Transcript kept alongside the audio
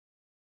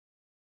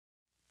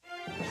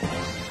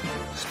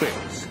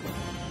space.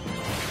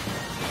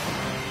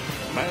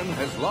 Man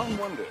has long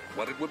wondered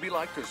what it would be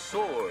like to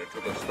soar to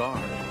the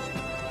stars.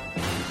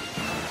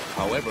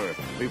 However,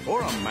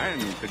 before a man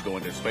could go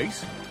into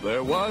space,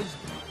 there was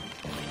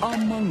a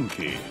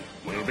monkey.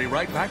 We'll be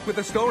right back with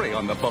the story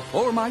on the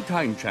Before My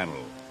Time channel.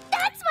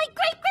 That's my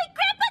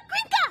great-great-grandpa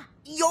Grinka!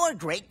 Your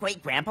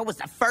great-great-grandpa was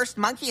the first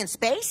monkey in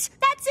space?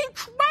 That's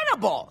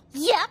incredible!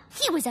 Yep,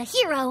 he was a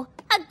hero.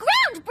 A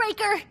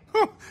groundbreaker!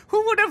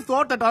 Who would have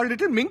thought that our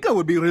little Minka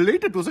would be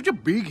related to such a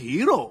big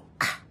hero?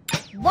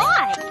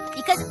 Why?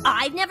 Because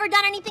I've never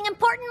done anything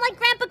important like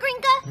Grandpa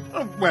Grinka?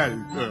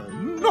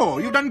 No,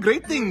 you've done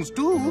great things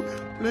too.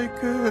 Like,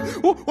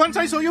 once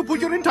I saw you put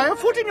your entire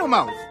foot in your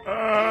mouth.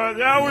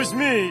 That was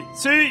me.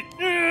 See?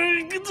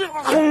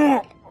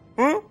 Huh?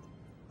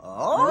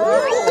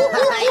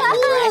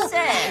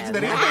 Impressive. It's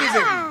very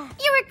amazing.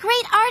 You're a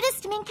great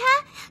artist, Minka.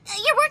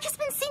 Your work has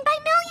been seen by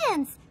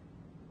millions.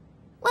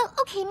 Well,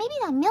 okay, maybe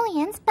not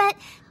millions, but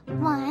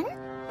 1,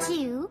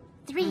 2,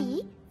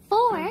 3,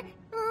 4...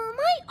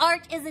 my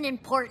art isn't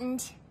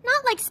important.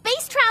 Not like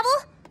space travel.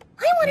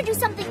 I want to do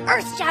something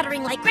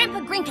earth-shattering like Grandpa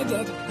Grinka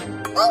did.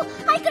 Oh,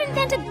 I could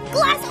invent a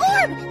glass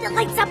orb that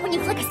lights up when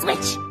you flick a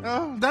switch.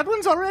 That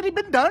one's already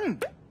been done.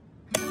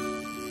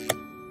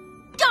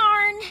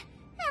 Darn!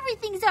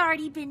 Everything's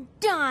already been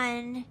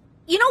done.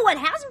 You know what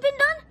hasn't been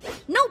done?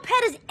 No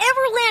pet has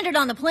ever landed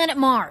on the planet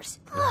Mars.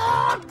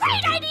 Oh,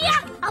 great idea!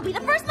 I'll be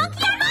the first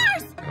monkey on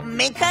Mars!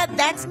 Minka,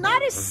 that's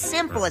not as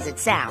simple as it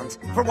sounds.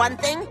 For one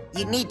thing,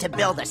 you need to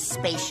build a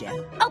spaceship.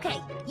 Okay,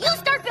 you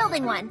start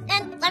building one,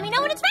 and let me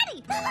know when it's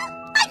ready.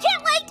 I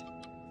can't wait!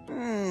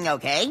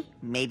 Okay,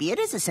 maybe it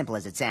is as simple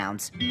as it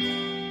sounds.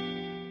 You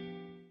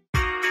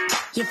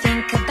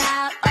think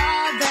about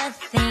all the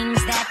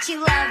things that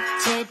you love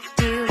to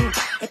do.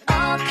 It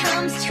all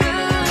comes true.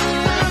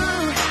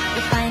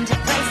 You find a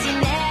place you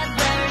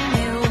never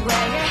knew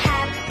where you're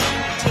happy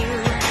to.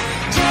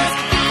 Just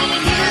be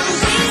you.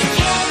 We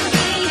can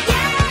be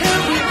who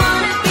we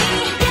wanna be.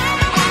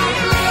 At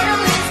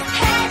Littlest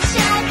Pet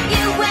Shop,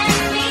 you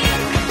and me.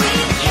 We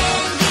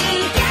can be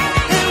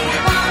who we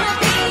wanna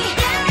be.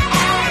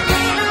 At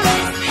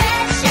Littlest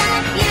Pet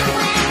Shop, you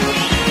and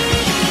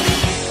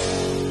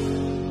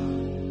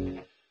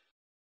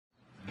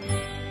me.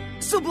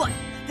 So, Blunt,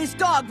 this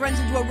dog runs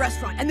into a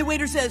restaurant, and the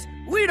waiter says,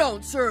 "We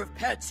don't serve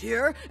pets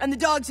here." And the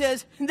dog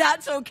says,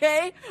 "That's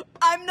okay.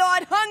 I'm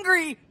not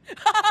hungry."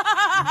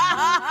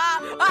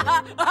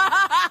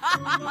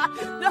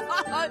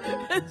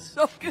 It's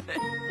so good.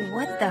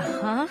 What the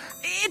huh?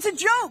 It's a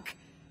joke.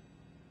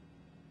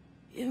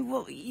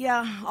 Well,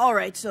 yeah, all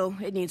right, so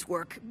it needs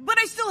work. But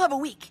I still have a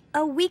week.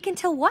 A week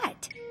until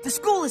what? The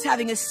school is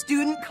having a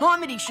student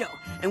comedy show,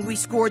 and we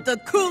scored the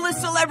coolest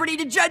celebrity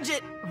to judge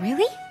it.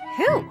 Really?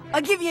 Who?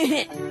 I'll give you a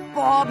hint.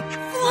 Bob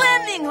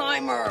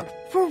Flemingheimer.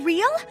 For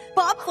real?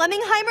 Bob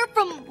Flemingheimer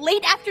from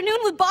Late Afternoon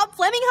with Bob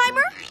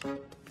Flemingheimer?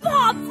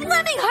 Bob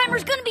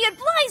Flemingheimer's gonna be at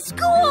Bly's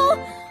school!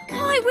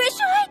 I wish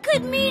I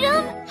could meet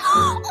him!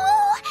 Oh,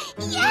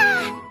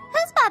 yeah!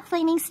 Who's Bob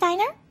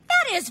Flamingsteiner?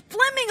 That is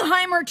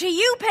Flemingheimer to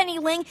you,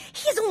 Pennyling.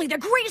 He's only the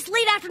greatest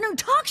late afternoon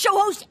talk show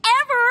host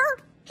ever!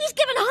 He's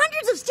given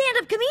hundreds of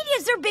stand-up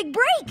comedians their big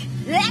break.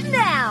 And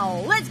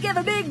now, let's give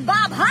a big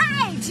Bob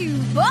hi to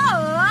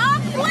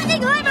Bob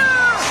Flemingheimer!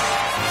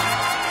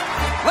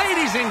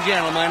 Ladies and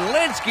gentlemen,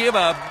 let's give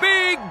a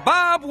big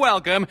Bob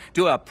welcome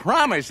to a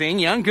promising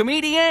young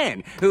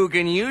comedian who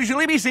can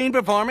usually be seen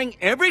performing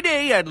every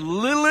day at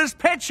Littlest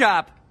Pet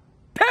Shop,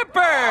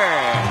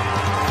 Pepper!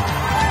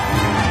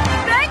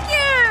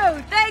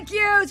 Thank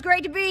you. It's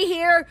great to be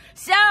here.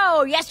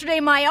 So,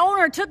 yesterday my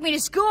owner took me to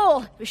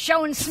school. It was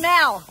show and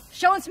smell.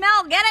 Show and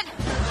smell, get it?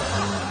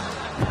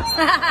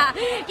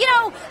 You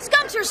know,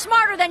 skunks are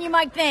smarter than you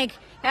might think.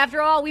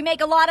 After all, we make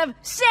a lot of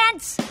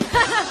sense.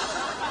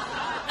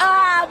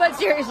 But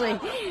seriously,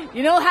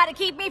 you know how to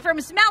keep me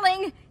from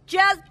smelling?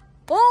 Just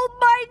hold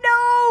my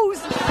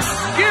nose.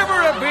 Give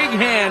her a big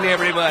hand,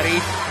 everybody.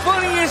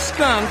 Funniest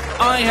skunk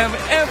I have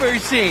ever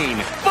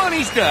seen.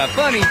 Funny stuff,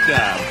 funny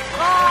stuff.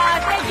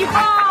 Thank you,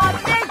 Bob.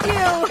 Thank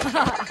you.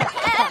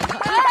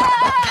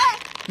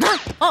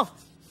 Oh,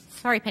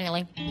 sorry,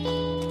 Pennyling.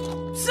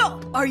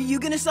 So, are you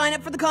gonna sign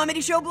up for the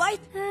comedy show,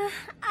 Blythe?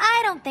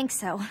 I don't think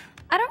so.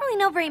 I don't really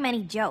know very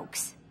many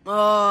jokes. Oh,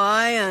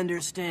 I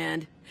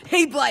understand.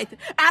 Hey, Blythe,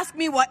 ask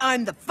me why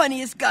I'm the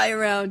funniest guy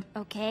around.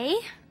 Okay.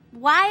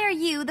 Why are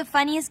you the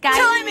funniest guy?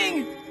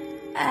 Timing!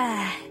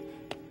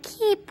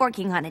 Keep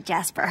working on it,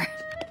 Jasper.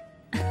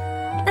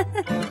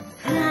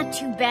 Not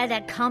too bad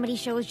that comedy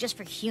show is just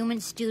for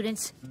human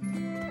students.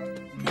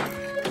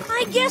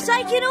 I guess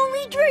I can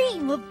only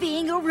dream of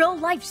being a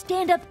real-life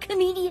stand-up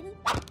comedian.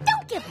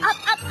 Don't give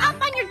up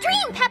on your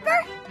dream,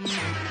 Pepper!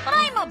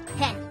 I'm a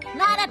pet,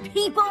 not a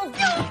people.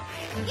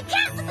 You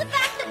can't let the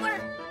fact that we're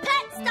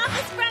pets stop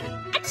us from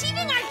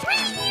achieving our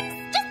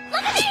dreams! Just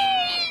look at me!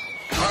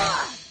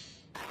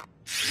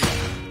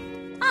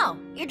 Oh,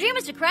 your dream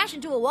is to crash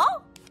into a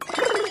wall?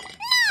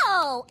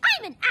 No!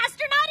 I'm an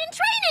astronaut in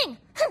training!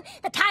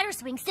 The tire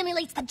swing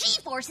simulates the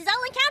G-forces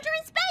I'll encounter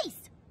in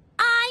space!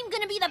 I'm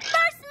gonna be the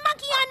first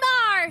monkey on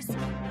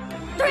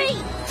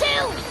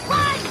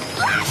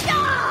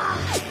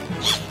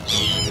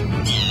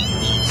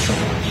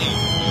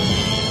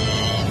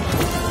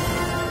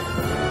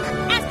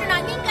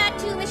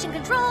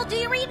Control, do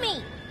you read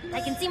me?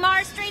 I can see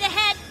Mars straight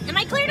ahead. Am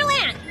I clear to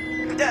land?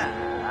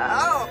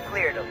 All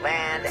clear to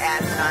land,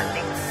 Astronaut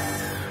Minka.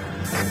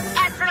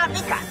 Astronaut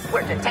Minka,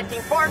 we're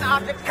detecting foreign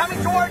objects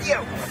coming toward you.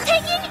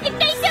 Taking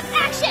evasive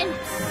action!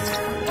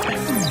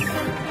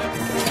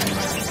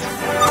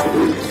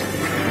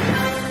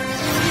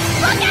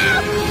 Look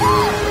out!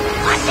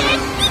 Watch it!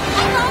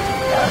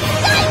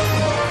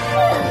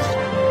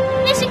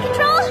 Mission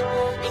Control,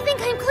 I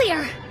think I'm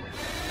clear.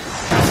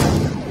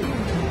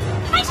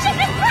 My ship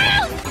is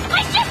ground!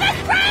 My ship is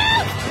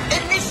ground!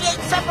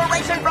 Initiate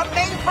separation from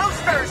main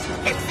boosters.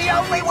 It's the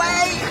only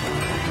way.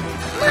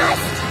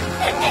 Must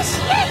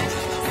initiate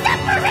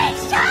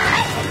separation!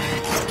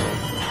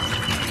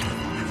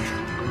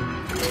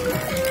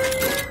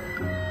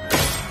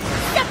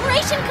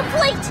 Separation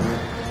complete!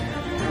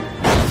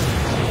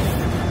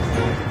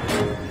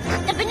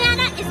 The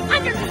banana is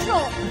under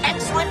control.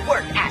 Excellent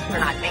work,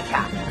 Astronaut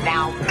Minka.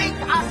 Now make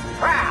us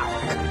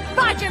proud.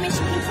 Roger,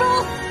 Mission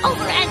Control.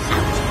 Over and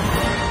out.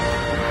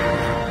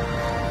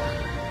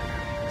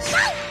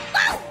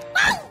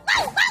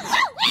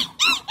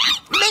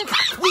 Minka,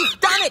 we've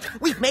done it.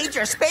 We've made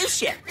your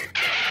spaceship.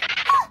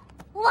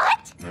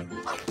 What?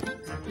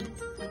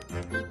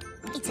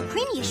 It's a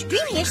creamy-ish,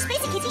 dreamy-ish,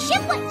 space-a-kissy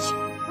shipwich.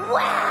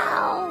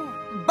 Wow!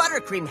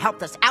 Buttercream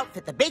helped us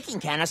outfit the baking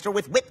canister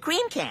with whipped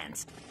cream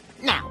cans.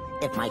 Now,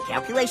 if my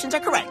calculations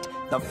are correct,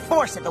 the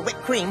force of the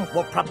whipped cream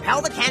will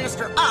propel the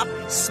canister up,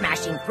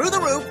 smashing through the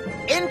roof,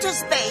 into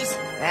space,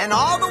 and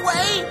all the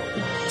way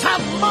to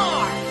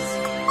Mars!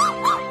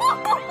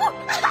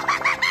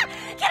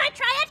 Can I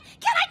try it?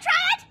 Can I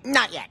try it?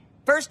 Not yet.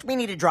 First, we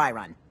need a dry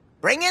run.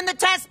 Bring in the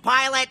test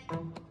pilot!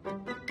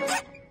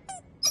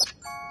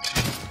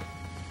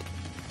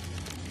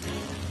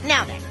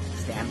 Now then,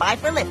 stand by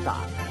for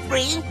liftoff.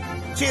 3,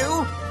 2,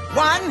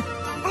 1,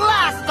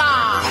 blast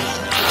off!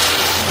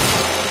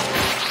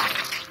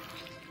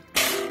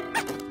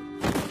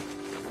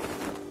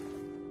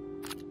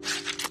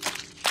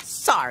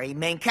 Sorry,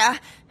 Minka.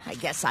 I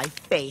guess I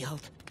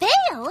failed.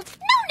 Failed?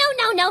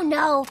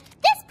 No.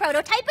 This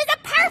prototype is a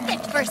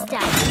perfect first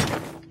step.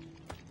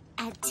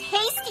 A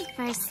tasty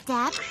first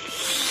step.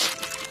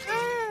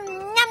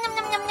 Nom, nom,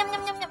 nom, nom, nom,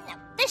 nom, nom, nom.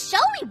 The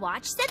show we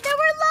watched said there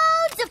were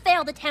loads of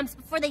failed attempts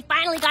before they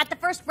finally got the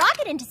first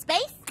rocket into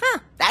space. Huh,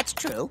 that's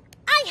true.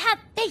 I have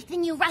faith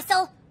in you,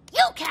 Russell.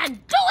 You can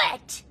do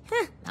it!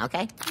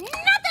 Okay. Nothing's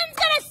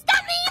gonna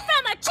stop me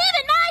from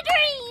achieving my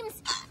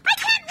dreams! I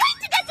can't wait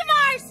to get to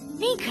Mars!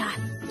 Minka,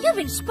 you've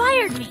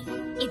inspired me.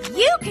 If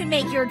you can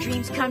make your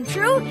dreams come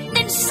true,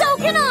 then so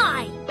can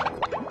I.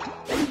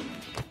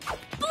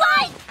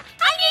 Blythe!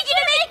 I need you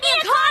to make me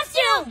a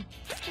costume!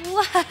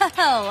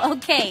 Whoa,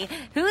 okay.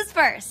 Who's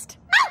first?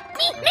 Oh,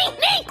 me!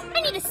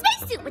 I need a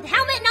spacesuit with a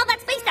helmet and all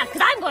that space stuff,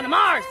 because I'm going to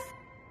Mars!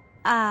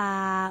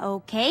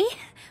 Okay.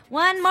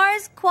 One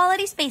Mars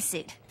quality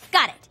spacesuit.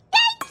 Got it.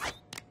 Yay!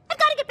 I've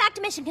got to get back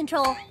to mission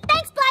control.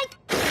 Thanks, Blythe!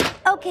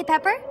 Okay,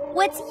 Pepper.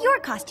 What's your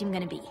costume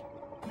gonna be?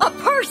 A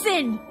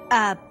person!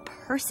 A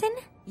person?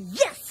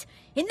 Yes!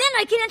 And then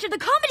I can enter the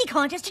comedy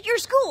contest at your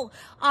school.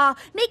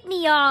 Make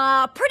me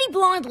a pretty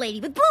blonde lady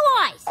with blue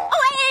eyes.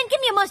 Oh, and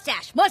give me a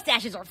mustache.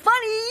 Mustaches are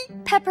funny.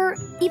 Pepper,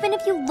 even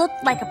if you look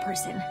like a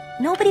person,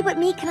 nobody but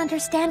me can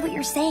understand what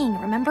you're saying,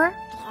 remember?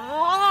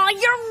 Oh,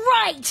 you're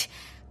right.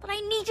 But I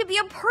need to be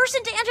a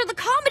person to enter the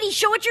comedy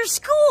show at your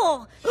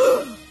school.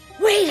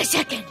 Wait a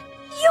second.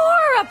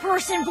 You're a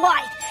person,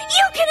 Blythe.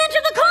 You can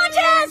enter the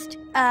contest.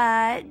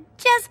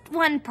 Just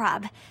one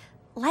prob.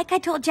 Like I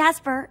told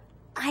Jasper,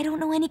 I don't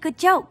know any good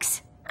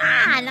jokes.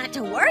 Not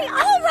to worry.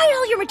 I'll write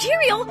all your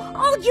material.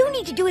 All you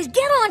need to do is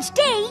get on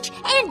stage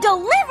and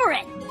deliver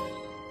it.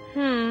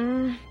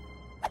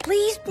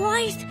 Please,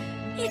 Blythe.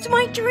 It's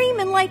my dream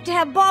in life to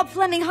have Bob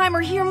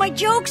Flemingheimer hear my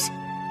jokes.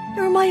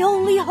 You're my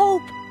only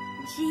hope.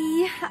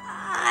 Gee,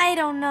 I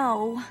don't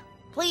know.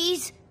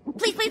 Please.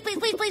 Please, please, please,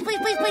 please, please, please,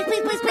 please, please, please,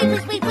 please, please,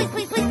 please, please,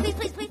 please, please, please, please,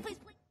 please, please, please.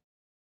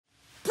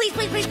 Please,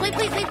 please, please, please,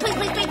 please, please, please,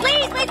 please,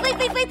 please,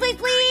 please, please, please,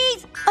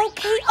 please.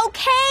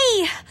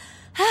 Okay.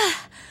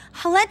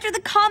 I'll enter the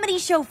comedy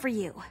show for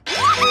you.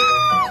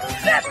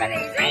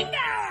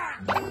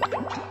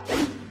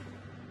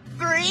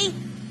 3,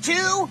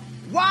 2,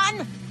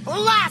 1,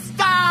 blast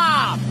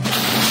off!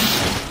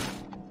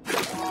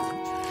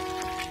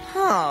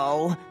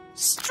 Oh,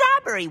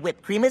 strawberry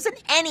whipped cream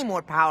isn't any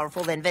more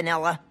powerful than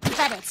vanilla.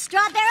 But it's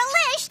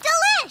strawberry-lish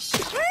delish!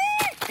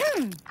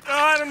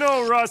 I don't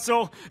know,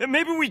 Russell.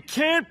 Maybe we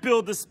can't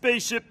build a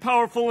spaceship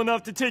powerful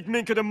enough to take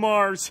Minka to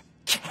Mars.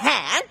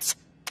 Can't?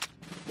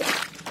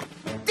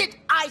 Did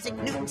Isaac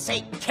Newton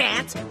say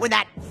can't when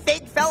that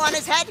fig fell on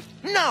his head?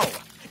 No.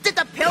 Did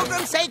the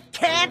Pilgrims say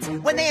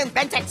can't when they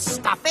invented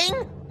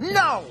stuffing?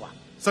 No.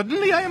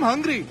 Suddenly I am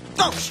hungry.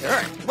 Oh,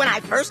 sure. When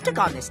I first took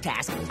on this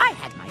task, I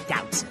had my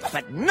doubts,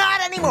 but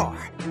not anymore.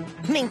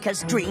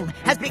 Minka's dream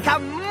has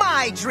become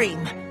my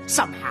dream.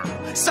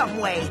 Somehow, some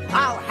way,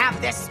 I'll have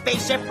this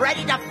spaceship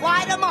ready to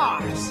fly to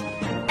Mars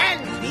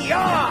and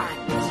beyond.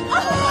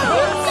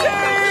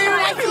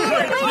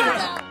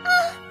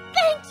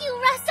 Thank you,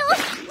 Russell!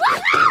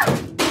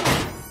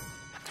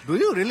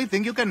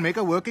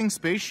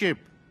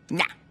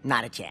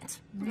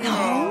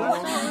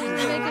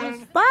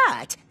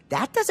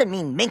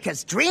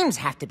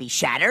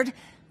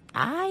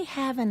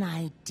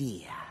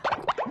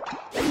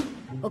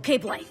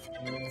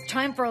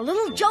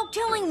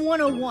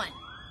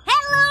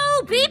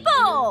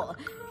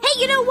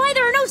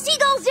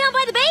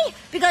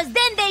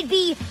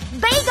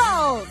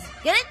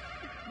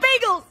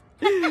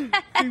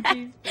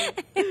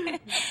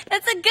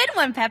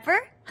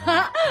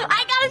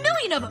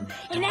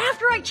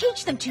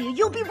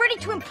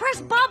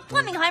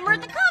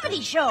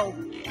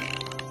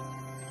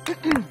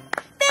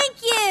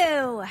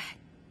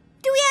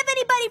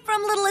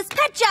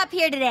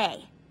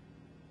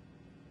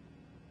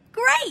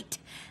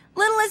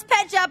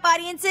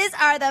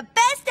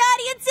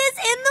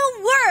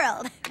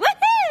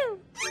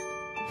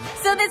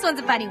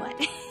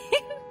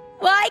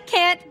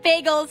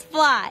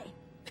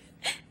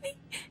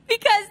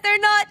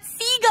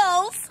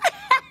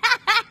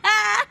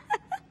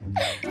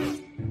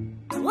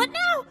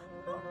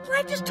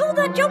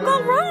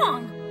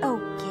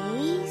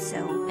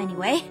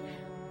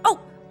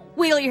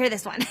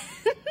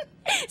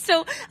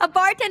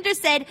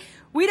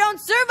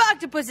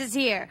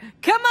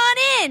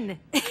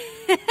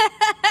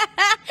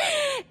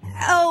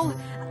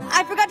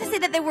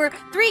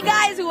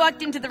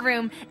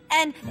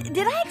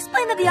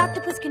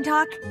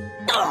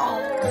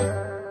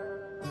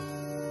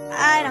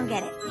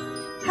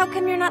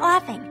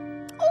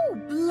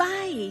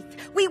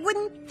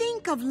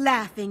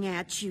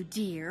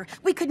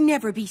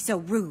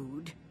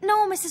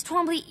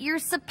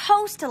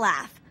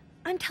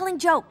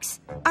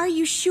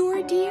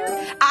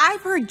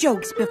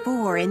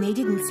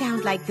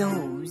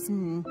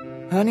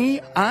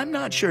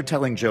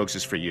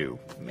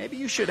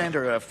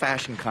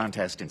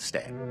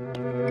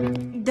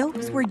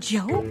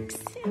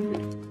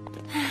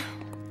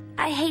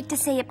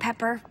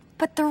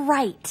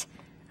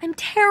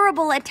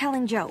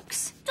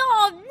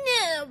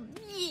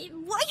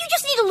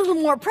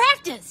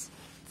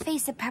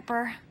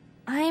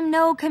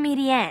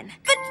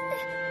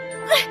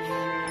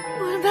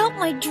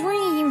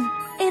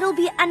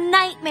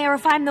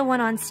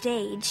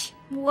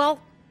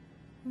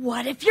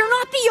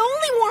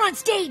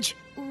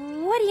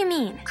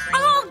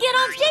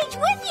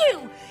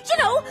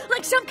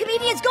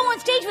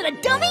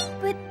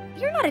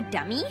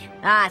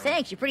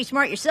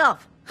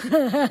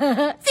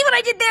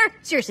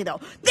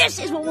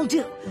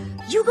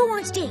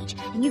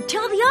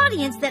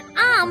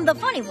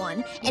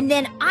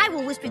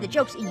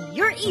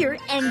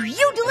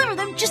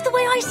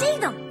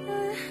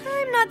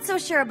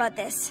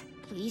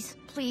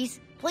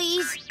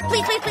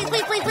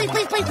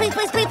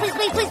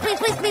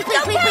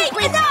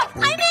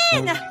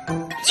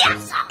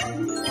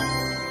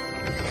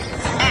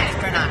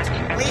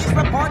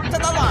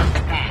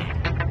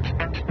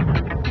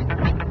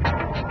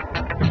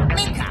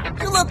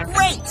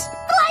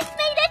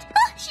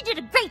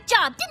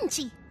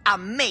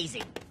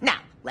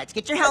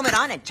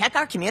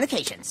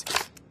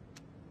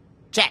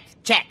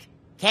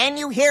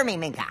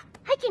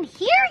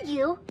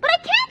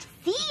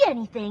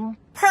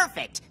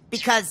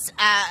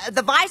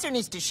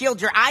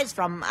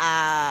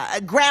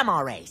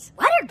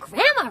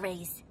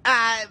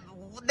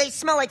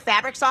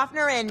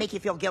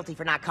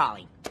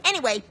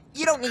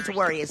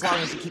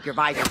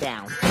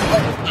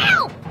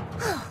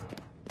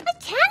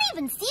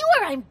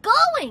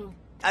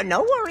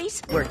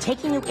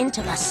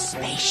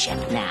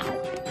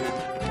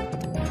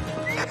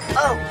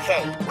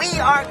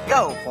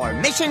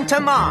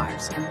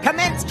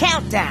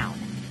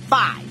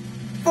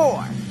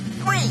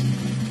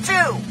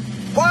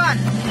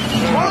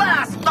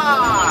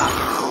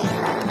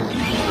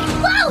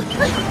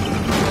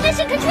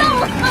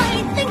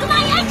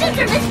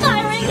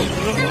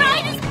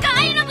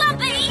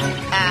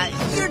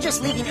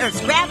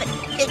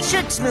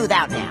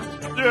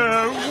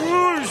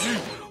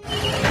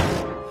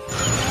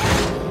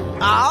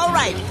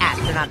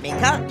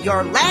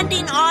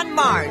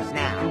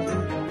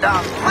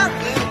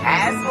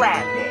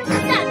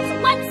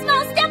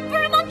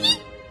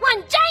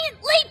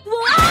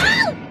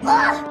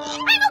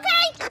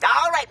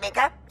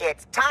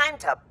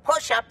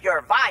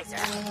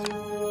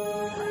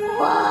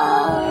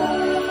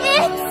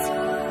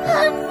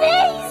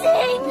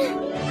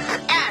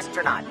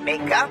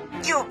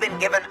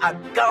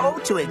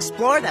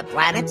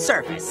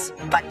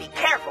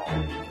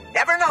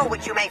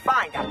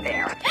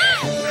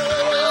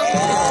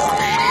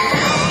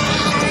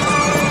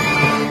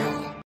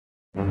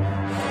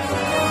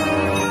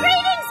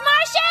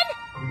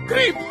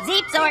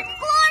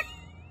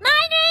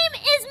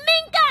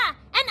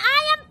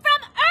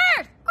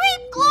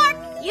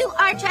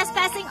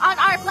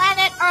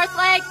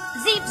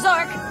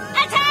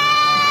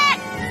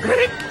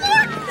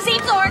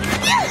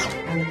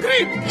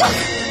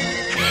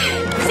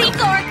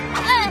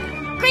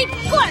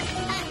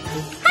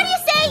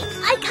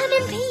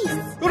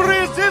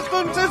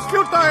 resistance is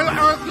futile,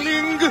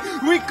 Earthling.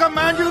 We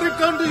command you to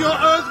return to your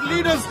Earth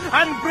leaders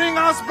and bring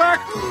us back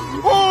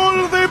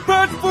all the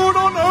pet food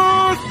on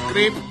Earth.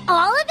 Creep.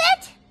 All of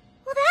it?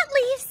 Well, that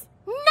leaves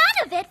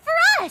none of it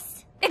for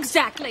us.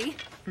 Exactly.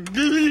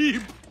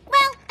 Creep.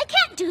 Well, I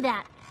can't do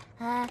that.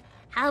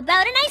 How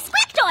about a nice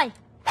squeak toy?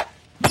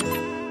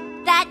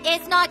 That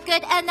is not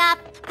good enough.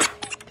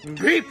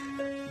 Creep.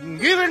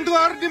 Give in to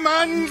our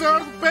demands,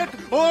 Earth pet,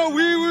 or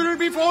we will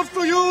be forced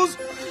to use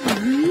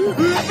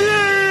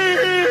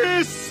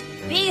this!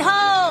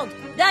 Behold,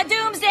 the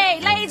Doomsday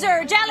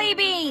Laser Jelly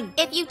Bean!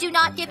 If you do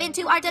not give in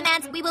to our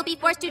demands, we will be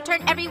forced to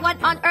turn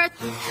everyone on Earth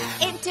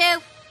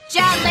into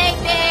jelly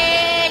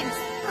beans!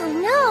 Oh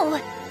no!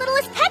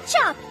 Littlest Pet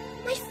Shop!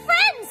 My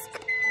friends!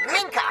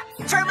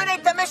 Minka,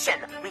 terminate the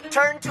mission.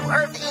 Return to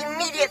Earth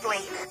immediately.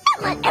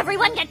 And let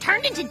everyone get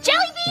turned into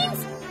jelly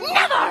beans?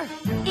 Never!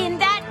 In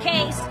that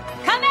case,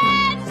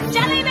 commence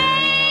Jelly Bean!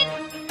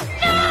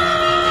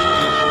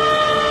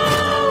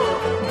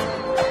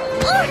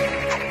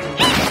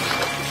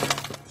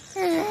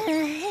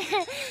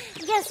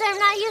 Guess I'm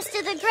not used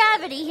to the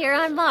gravity here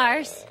on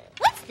Mars.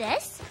 What's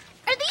this?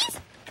 Are these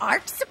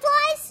art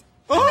supplies?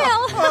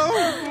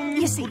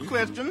 You see. Good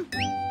question.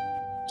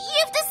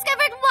 You've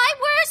discovered why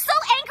we're so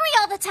angry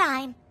all the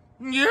time.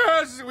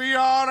 Yes, we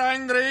are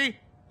angry.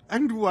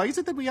 And why is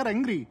it that we are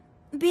angry?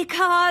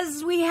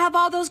 Because we have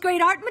all those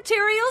great art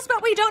materials,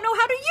 but we don't know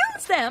how to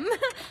use them.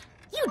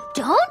 You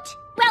don't?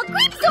 Well,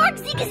 Great Zorg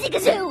Zika Zika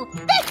Zoo!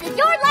 This is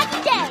your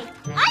lucky day!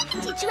 I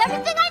can teach you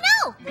everything I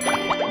know!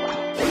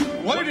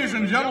 Ladies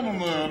and gentlemen,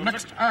 the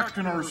next act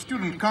in our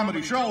student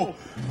comedy show,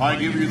 I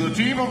give you the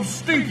team of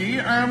Stinky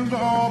and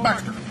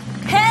Baxter.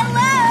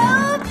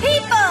 Hello,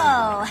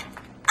 people!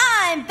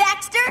 I'm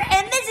Baxter,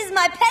 and this is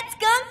my pet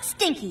skunk,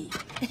 Stinky.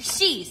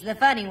 She's the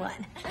funny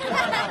one.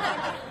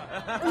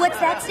 What's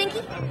that,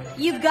 Stinky?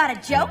 You've got a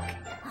joke?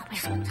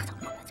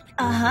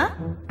 Uh-huh.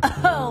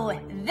 Oh,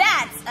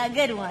 that's a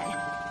good one.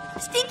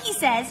 Stinky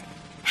says,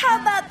 how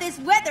about this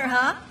weather,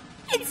 huh?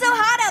 It's so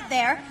hot out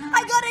there,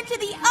 I got into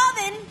the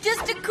oven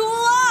just to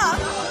cool off.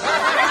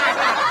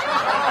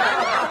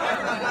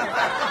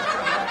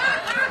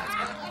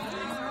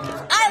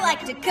 I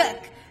like to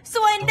cook,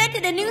 so I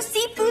invented a new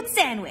seafood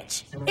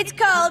sandwich. It's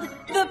called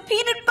the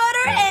peanut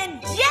butter and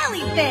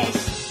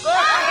jellyfish.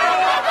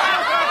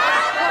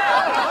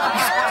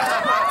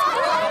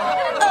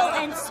 Oh,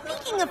 and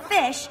speaking of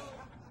fish,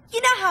 you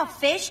know how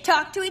fish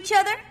talk to each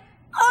other?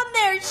 On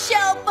their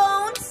shell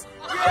bones.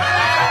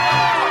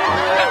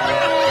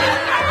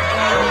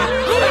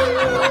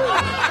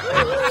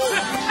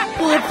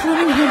 Bob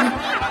Fleming,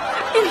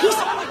 and he's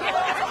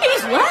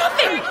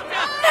laughing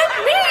at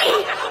me.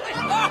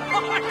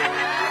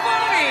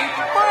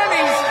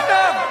 Funny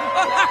stuff!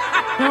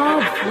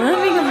 Bob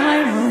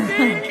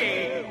Fleming.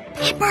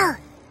 Pepper!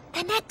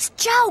 The next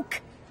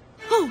joke!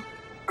 Oh,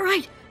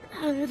 right.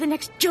 The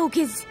next joke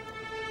is...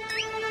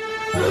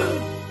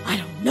 I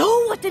don't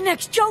know what the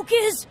next joke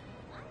is.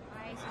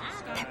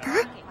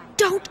 Pepper,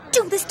 don't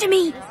do this to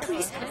me.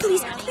 Please,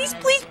 please, please,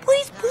 please,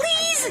 please,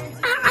 please.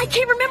 I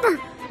can't remember.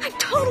 I've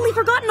totally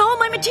forgotten all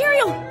my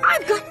material.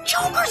 I've got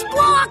Joker's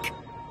block.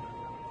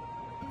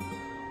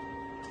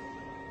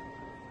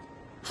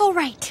 All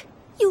right.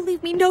 You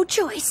leave me no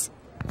choice.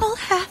 I'll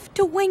have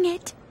to wing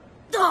it.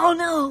 Oh,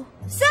 no.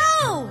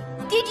 So,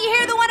 did you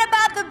hear the one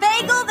about the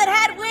bagel that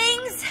had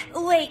wings?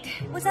 Wait,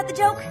 was that the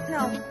joke?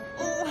 No.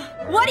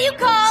 What do you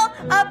call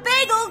a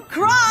bagel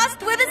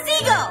crossed with a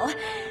seagull?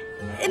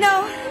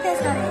 No,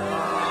 that's not it.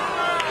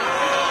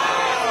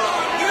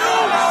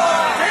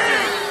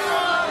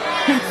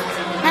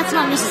 That's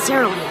not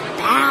necessarily a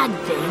bad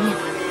thing.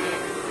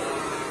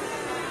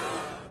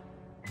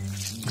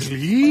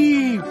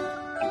 Gleep.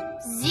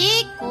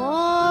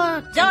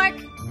 Dark.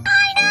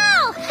 I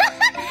know!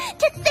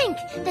 To think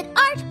that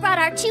art brought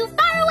our two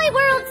faraway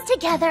worlds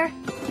together.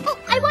 Oh,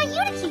 I want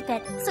you to keep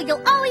it, so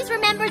you'll always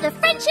remember the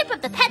friendship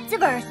of the pets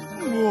of Earth.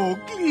 Oh,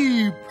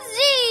 Gleep.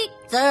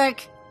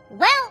 Zerk.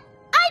 Well,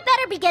 I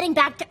better be getting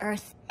back to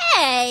Earth.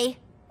 Hey,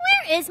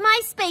 where is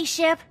my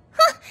spaceship?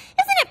 Huh,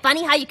 isn't it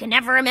funny how you can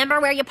never remember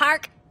where you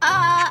park?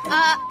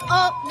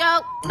 Oh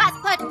no,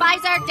 must put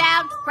visor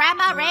down.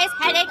 Grandma Ray's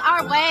heading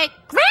our way.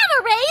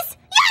 Grandma Ray's?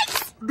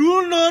 Yikes!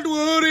 Do not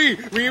worry.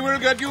 We will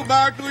get you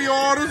back to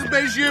your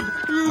spaceship,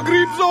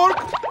 Gleep Zork.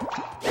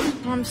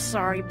 I'm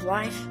sorry,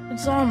 Blythe.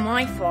 It's all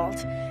my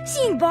fault.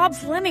 Seeing Bob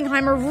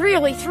Flemingheimer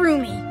really threw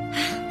me.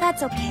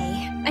 That's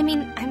okay. I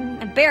mean, I'm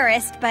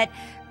embarrassed, but,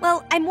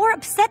 well, I'm more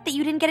upset that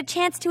you didn't get a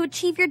chance to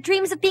achieve your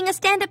dreams of being a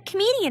stand-up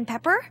comedian,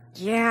 Pepper.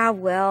 Yeah,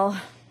 well,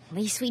 at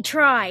least we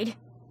tried.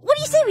 What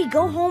do you say we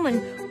go home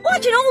and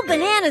watch an old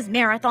Bananas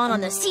marathon on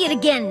the See It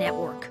Again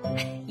network?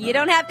 You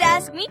don't have to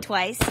ask me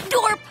twice.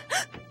 Dorp!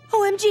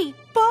 OMG,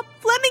 Bob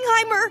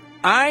Flemingheimer!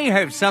 I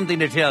have something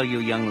to tell you,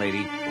 young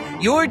lady.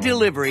 Your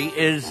delivery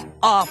is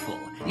awful.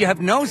 You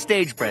have no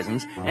stage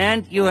presence,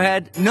 and you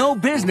had no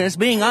business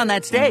being on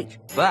that stage.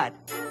 But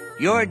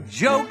your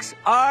jokes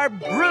are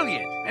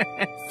brilliant.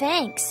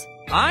 Thanks.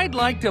 I'd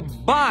like to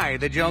buy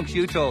the jokes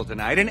you told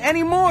tonight and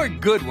any more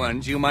good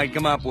ones you might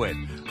come up with.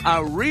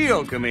 A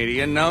real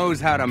comedian knows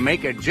how to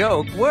make a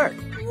joke work.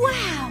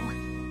 Wow.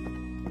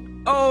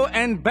 Oh,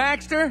 and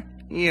Baxter,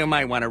 you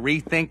might want to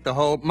rethink the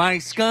whole "my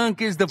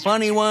skunk is the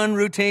funny one"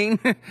 routine.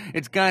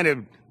 It's kind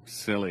of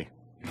silly.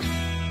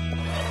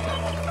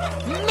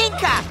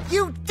 Minka,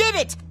 you did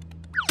it!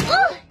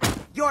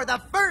 You're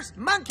the first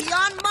monkey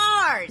on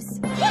Mars!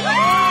 No!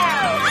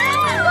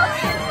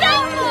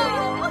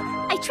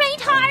 I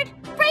trained hard,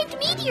 braved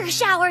meteor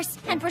showers,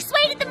 and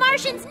persuaded the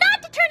Martians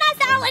not to turn us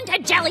all into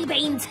jelly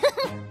beans.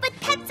 But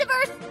Pets of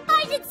Earth,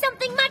 I did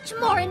something much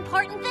more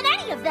important than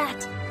any of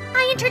that.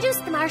 I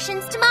introduced the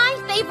Martians to my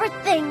favorite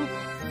thing,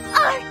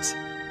 art.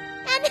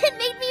 And it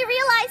made me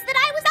realize that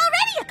I was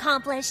already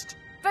accomplished.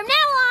 From now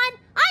on,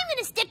 I'm going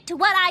to stick to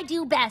what I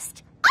do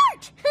best,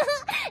 art.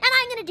 And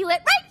I'm going to do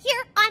it right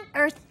here on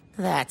Earth.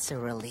 That's a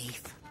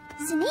relief.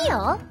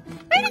 Sunil,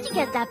 where did you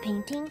get that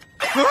painting?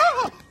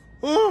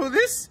 Oh,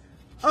 this,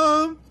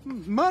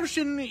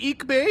 Martian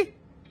Ikbe?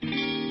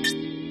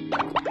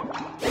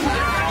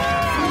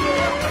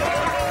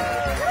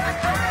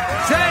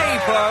 Say,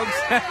 folks,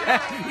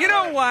 you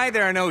know why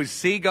there are no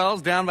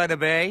seagulls down by the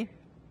bay?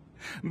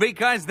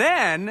 Because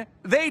then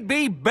they'd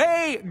be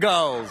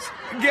bagels.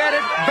 Get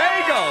it?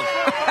 Bagels.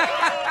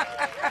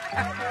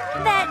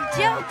 That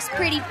joke's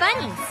pretty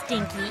funny,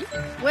 Stinky.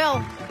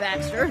 Well,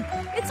 Baxter.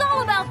 It's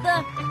all about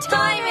the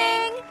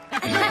timing.